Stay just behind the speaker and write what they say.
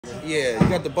Yeah, you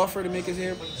got the buffer to make his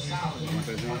hair?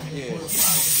 Yeah.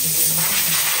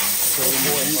 So the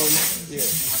more buffer. Yeah.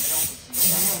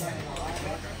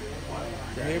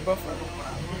 The hair buffer?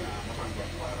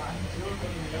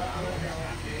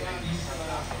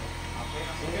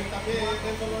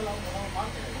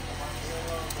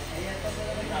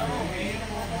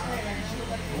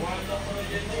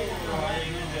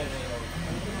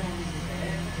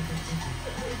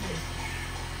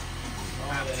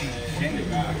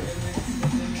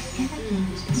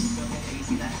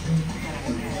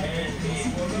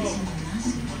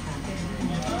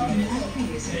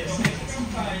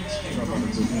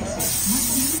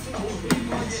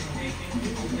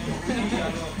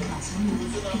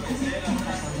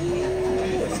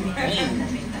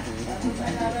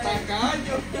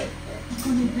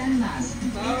 Con el plan más,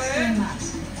 extra más,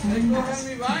 con más,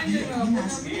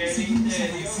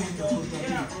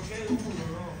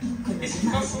 Conoce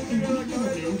más en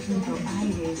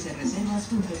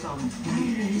www.arsreservas.com.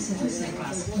 ARS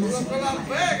Reservas.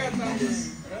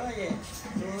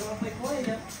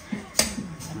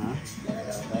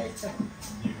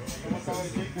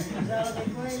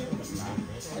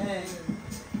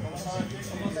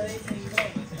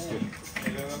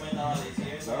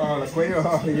 Oh, the cuello,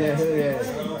 oh, yeah, the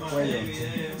cuello.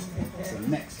 The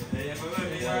neck.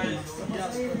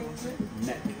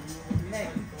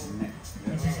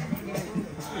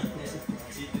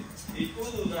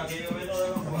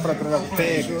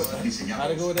 How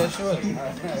to go with that short?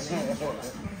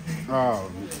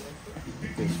 Oh,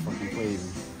 this fucking crazy.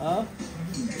 Huh?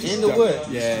 In the whip.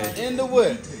 Yeah. In the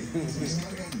whip.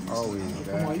 Always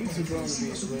that. Come on, you too grown to be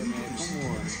in the whip, man. Come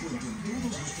on.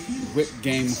 Whip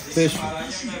game official.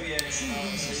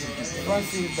 Front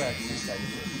seat, back seat.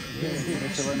 Yeah,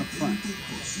 it's right in the front.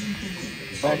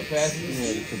 Back passenger?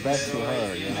 Yeah, the back seat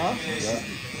hard, yeah. Huh? Yeah.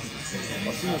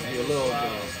 Oh, she must be a little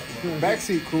drunk. Back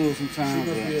seat cool sometimes.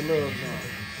 She must be a little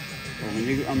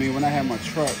drunk. When I had my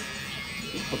truck,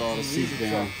 you put all the seats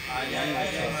down.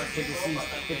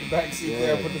 Put the back seat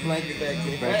there, put the blanket back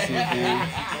there. Back seat down.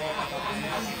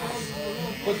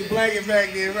 Put the blanket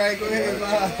back there, right? Go ahead,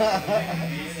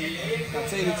 Can I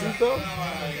tell you the truth though?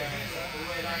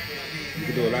 You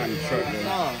can do a lot in the truck, though.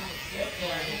 Nah.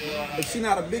 If she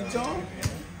not a big John,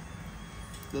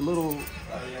 the little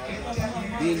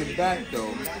be in the back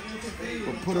though,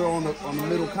 but put her on the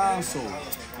middle console.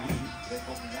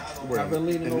 I've been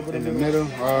leaning over in the middle.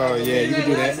 Oh yeah, you can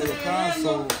do that. Middle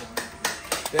console.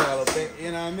 Yeah,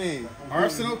 you know what I mean?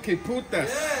 Arsenal que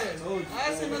putas.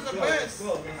 Arsenal is the best.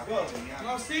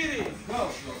 No city.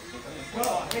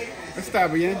 Está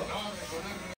bien.